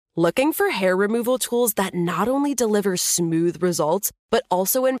Looking for hair removal tools that not only deliver smooth results, but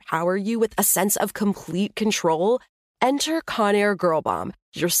also empower you with a sense of complete control? Enter Conair Girl Bomb,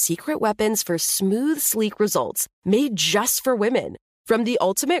 your secret weapons for smooth, sleek results, made just for women. From the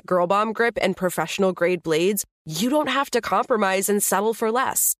ultimate Girl Bomb grip and professional-grade blades, you don't have to compromise and settle for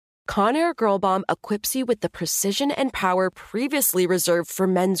less. Conair Girl Bomb equips you with the precision and power previously reserved for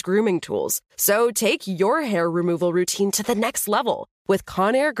men's grooming tools. So take your hair removal routine to the next level with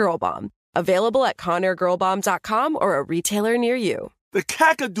Conair Girl Bomb. Available at ConairGirlBomb.com or a retailer near you. The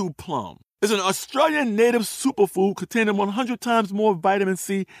Kakadu plum is an Australian native superfood containing 100 times more vitamin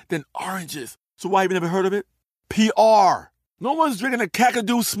C than oranges. So why have you never heard of it? PR. No one's drinking a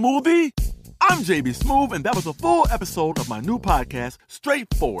Kakadu smoothie? I'm JB Smoove, and that was a full episode of my new podcast,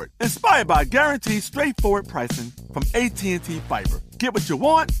 Straightforward, inspired by guaranteed straightforward pricing from AT&T Fiber. Get what you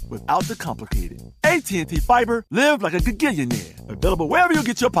want without the complicated. AT&T Fiber, live like a gigillionaire. Available wherever you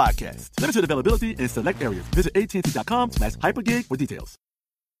get your podcasts. Limited availability in select areas. Visit AT&T.com/hypergig for details.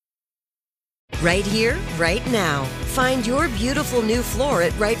 Right here, right now. Find your beautiful new floor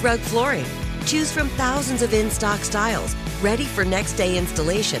at Rite Rug Flooring. Choose from thousands of in-stock styles, ready for next day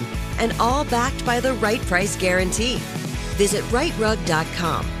installation, and all backed by the right price guarantee. Visit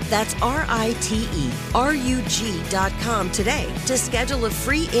riterug.com. That's RITERUG.com today to schedule a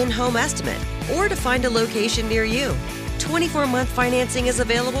free in-home estimate or to find a location near you. 24-month financing is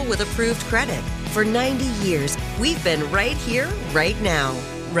available with approved credit. For 90 years, we've been right here, right now.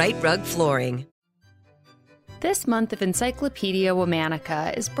 Rite Rug Flooring. This month of Encyclopedia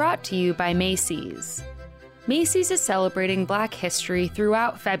Womanica is brought to you by Macy's. Macy's is celebrating Black history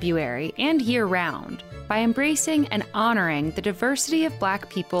throughout February and year-round by embracing and honoring the diversity of Black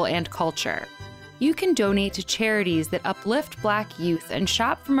people and culture. You can donate to charities that uplift Black youth and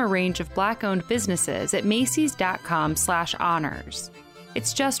shop from a range of Black-owned businesses at Macy's.com/honors.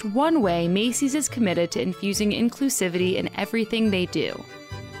 It's just one way Macy's is committed to infusing inclusivity in everything they do.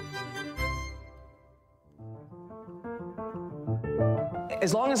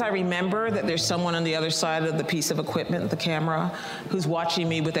 As long as I remember that there's someone on the other side of the piece of equipment, the camera, who's watching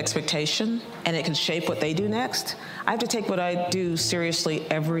me with expectation, and it can shape what they do next, I have to take what I do seriously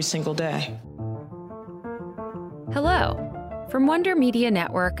every single day. Hello. From Wonder Media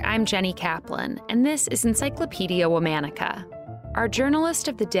Network, I'm Jenny Kaplan, and this is Encyclopedia Womanica. Our journalist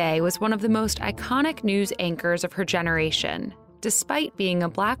of the day was one of the most iconic news anchors of her generation, despite being a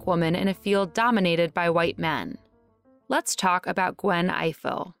Black woman in a field dominated by white men. Let's talk about Gwen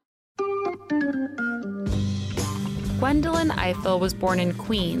Ifill. Gwendolyn Ifill was born in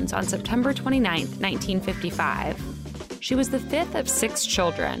Queens on September 29, 1955. She was the fifth of 6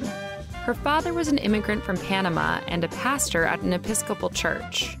 children. Her father was an immigrant from Panama and a pastor at an Episcopal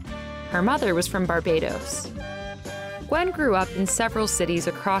church. Her mother was from Barbados. Gwen grew up in several cities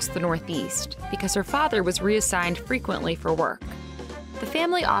across the Northeast because her father was reassigned frequently for work. The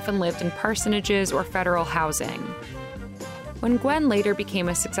family often lived in parsonages or federal housing. When Gwen later became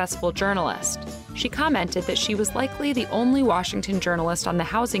a successful journalist, she commented that she was likely the only Washington journalist on the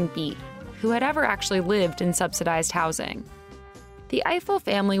housing beat who had ever actually lived in subsidized housing. The Ifill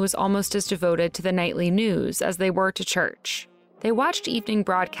family was almost as devoted to the nightly news as they were to church. They watched evening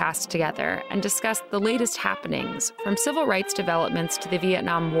broadcasts together and discussed the latest happenings, from civil rights developments to the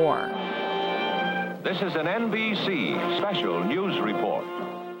Vietnam War. This is an NBC special news report.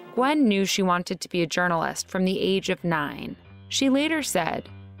 Gwen knew she wanted to be a journalist from the age of 9. She later said,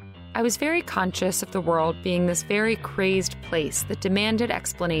 "I was very conscious of the world being this very crazed place that demanded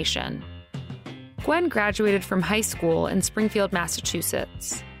explanation." Gwen graduated from high school in Springfield,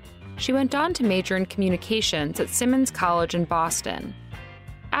 Massachusetts. She went on to major in communications at Simmons College in Boston.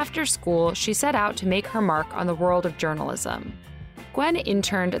 After school, she set out to make her mark on the world of journalism. Gwen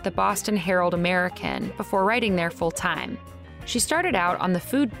interned at the Boston Herald-American before writing there full-time. She started out on the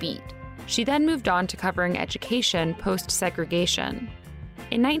food beat. She then moved on to covering education post-segregation.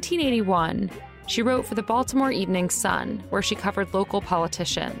 In 1981, she wrote for the Baltimore Evening Sun, where she covered local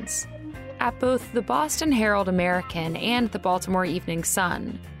politicians. At both the Boston Herald-American and the Baltimore Evening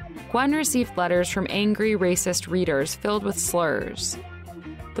Sun, Gwen received letters from angry, racist readers filled with slurs.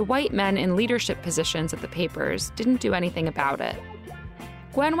 The white men in leadership positions at the papers didn't do anything about it.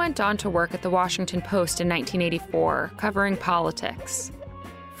 Gwen went on to work at the Washington Post in 1984, covering politics.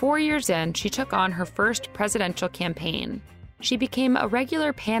 4 years in, she took on her first presidential campaign. She became a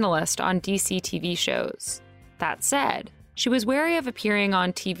regular panelist on DC TV shows. That said, she was wary of appearing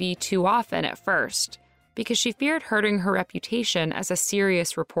on TV too often at first, because she feared hurting her reputation as a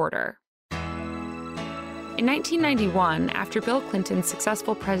serious reporter. In 1991, after Bill Clinton's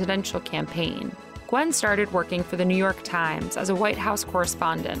successful presidential campaign, Gwen started working for the New York Times as a White House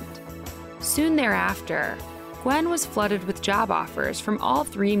correspondent. Soon thereafter, Gwen was flooded with job offers from all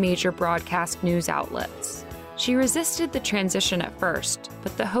three major broadcast news outlets. She resisted the transition at first,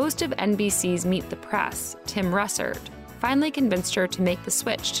 but the host of NBC's Meet the Press, Tim Russert, finally convinced her to make the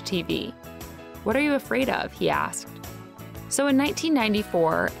switch to TV. "What are you afraid of?" he asked. So in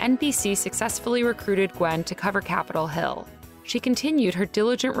 1994, NBC successfully recruited Gwen to cover Capitol Hill. She continued her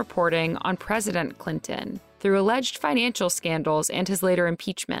diligent reporting on President Clinton through alleged financial scandals and his later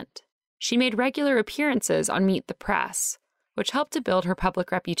impeachment. She made regular appearances on Meet the Press, which helped to build her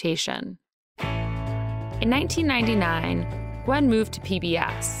public reputation. In 1999, Gwen moved to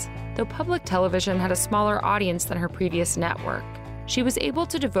PBS. Though public television had a smaller audience than her previous network, she was able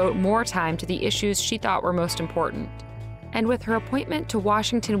to devote more time to the issues she thought were most important. And with her appointment to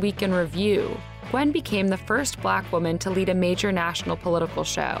Washington Week in Review, Gwen became the first Black woman to lead a major national political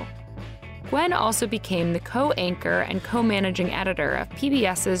show. Gwen also became the co-anchor and co-managing editor of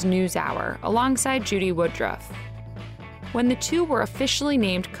PBS's NewsHour alongside Judy Woodruff. When the two were officially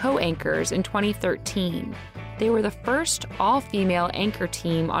named co-anchors in 2013, they were the first all-female anchor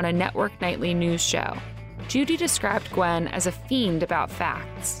team on a network nightly news show. Judy described Gwen as a fiend about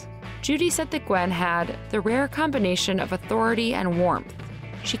facts. Judy said that Gwen had the rare combination of authority and warmth.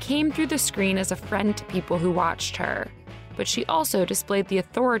 She came through the screen as a friend to people who watched her, but she also displayed the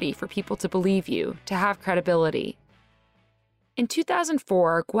authority for people to believe you, to have credibility. In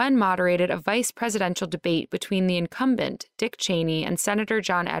 2004, Gwen moderated a vice presidential debate between the incumbent, Dick Cheney, and Senator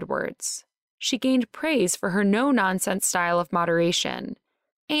John Edwards. She gained praise for her no-nonsense style of moderation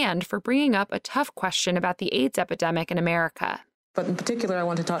and for bringing up a tough question about the AIDS epidemic in America. But in particular, I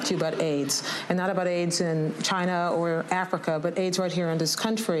want to talk to you about AIDS, and not about AIDS in China or Africa, but AIDS right here in this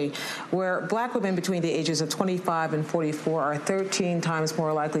country, where Black women between the ages of 25 and 44 are 13 times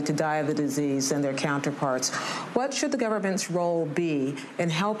more likely to die of the disease than their counterparts. What should the government's role be in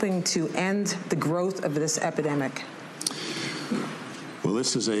helping to end the growth of this epidemic? Well,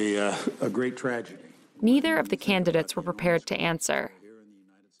 this is a great tragedy. Neither of the candidates were prepared to answer.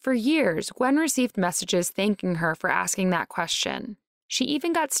 For years, Gwen received messages thanking her for asking that question. She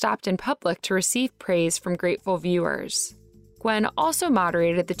even got stopped in public to receive praise from grateful viewers. Gwen also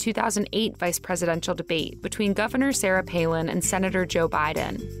moderated the 2008 vice presidential debate between Governor Sarah Palin and Senator Joe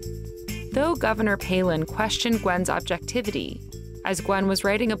Biden. Though Governor Palin questioned Gwen's objectivity, as Gwen was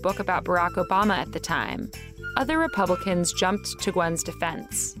writing a book about Barack Obama at the time, other Republicans jumped to Gwen's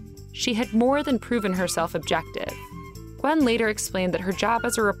defense. She had more than proven herself objective. Gwen later explained that her job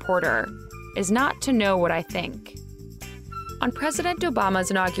as a reporter is not to know what I think. On President Obama's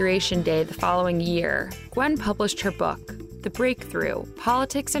inauguration day the following year, Gwen published her book, The Breakthrough: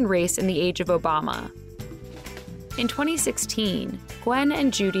 Politics and Race in the Age of Obama. In 2016, Gwen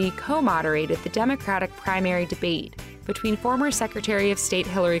and Judy co-moderated the Democratic primary debate between former Secretary of State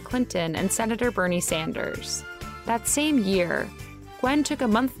Hillary Clinton and Senator Bernie Sanders. That same year, Gwen took a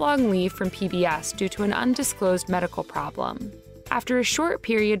month-long leave from PBS due to an undisclosed medical problem. After a short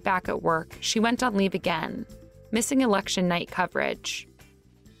period back at work, she went on leave again, missing election night coverage.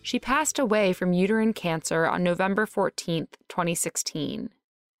 She passed away from uterine cancer on November 14, 2016.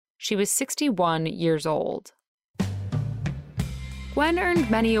 She was 61 years old. Gwen earned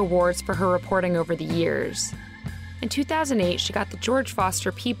many awards for her reporting over the years. In 2008, she got the George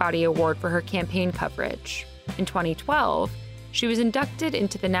Foster Peabody Award for her campaign coverage. In 2012, she was inducted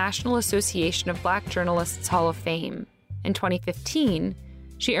into the National Association of Black Journalists Hall of Fame. In 2015,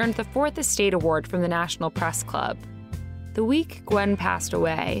 she earned the Fourth Estate Award from the National Press Club. The week Gwen passed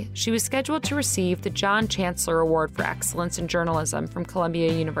away, she was scheduled to receive the John Chancellor Award for Excellence in Journalism from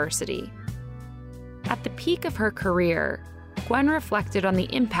Columbia University. At the peak of her career, Gwen reflected on the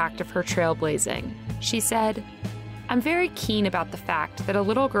impact of her trailblazing. She said, "I'm very keen about the fact that a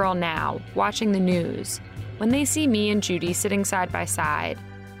little girl now, watching the news, when they see me and Judy sitting side by side,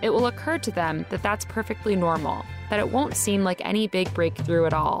 it will occur to them that that's perfectly normal, that it won't seem like any big breakthrough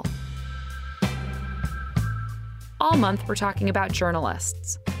at all." All month, we're talking about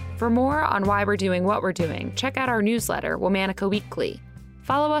journalists. For more on why we're doing what we're doing, check out our newsletter, Womanica Weekly.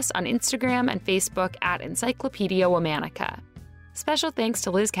 Follow us on Instagram and Facebook at Encyclopedia Womanica. Special thanks to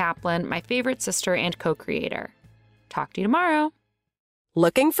Liz Kaplan, my favorite sister and co-creator. Talk to you tomorrow.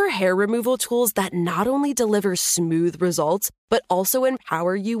 Looking for hair removal tools that not only deliver smooth results, but also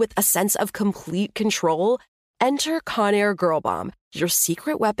empower you with a sense of complete control? Enter Conair Girl Bomb, your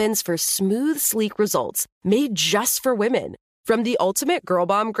secret weapons for smooth, sleek results, made just for women. From the ultimate Girl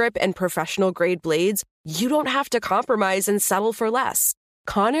Bomb grip and professional-grade blades, you don't have to compromise and settle for less.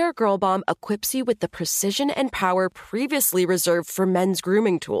 Conair Girl Bomb equips you with the precision and power previously reserved for men's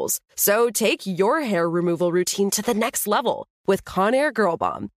grooming tools. So take your hair removal routine to the next level with Conair Girl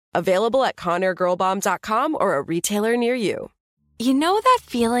Bomb. Available at ConairGirlBomb.com or a retailer near you. You know that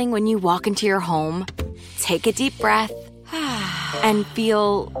feeling when you walk into your home, take a deep breath, and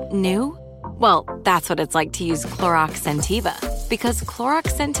feel new? Well, that's what it's like to use Clorox Scentiva. Because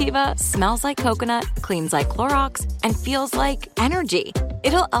Clorox Scentiva smells like coconut, cleans like Clorox, and feels like energy.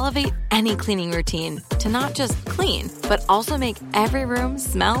 It'll elevate any cleaning routine to not just clean, but also make every room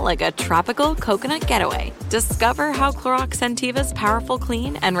smell like a tropical coconut getaway. Discover how Clorox Scentiva's powerful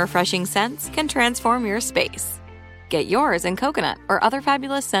clean and refreshing scents can transform your space. Get yours in coconut or other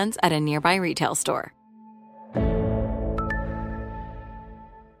fabulous scents at a nearby retail store.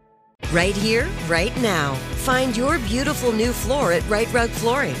 Right here, right now. Find your beautiful new floor at Right Rug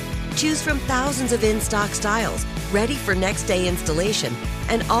Flooring. Choose from thousands of in-stock styles, ready for next day installation,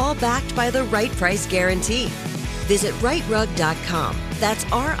 and all backed by the right price guarantee. Visit rightrug.com. That's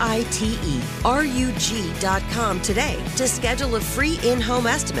RITERUG.com today to schedule a free in-home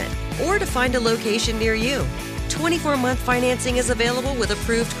estimate or to find a location near you. 24-month financing is available with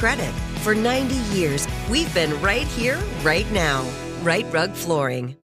approved credit. For 90 years, we've been right here, right now. Right Rug Flooring.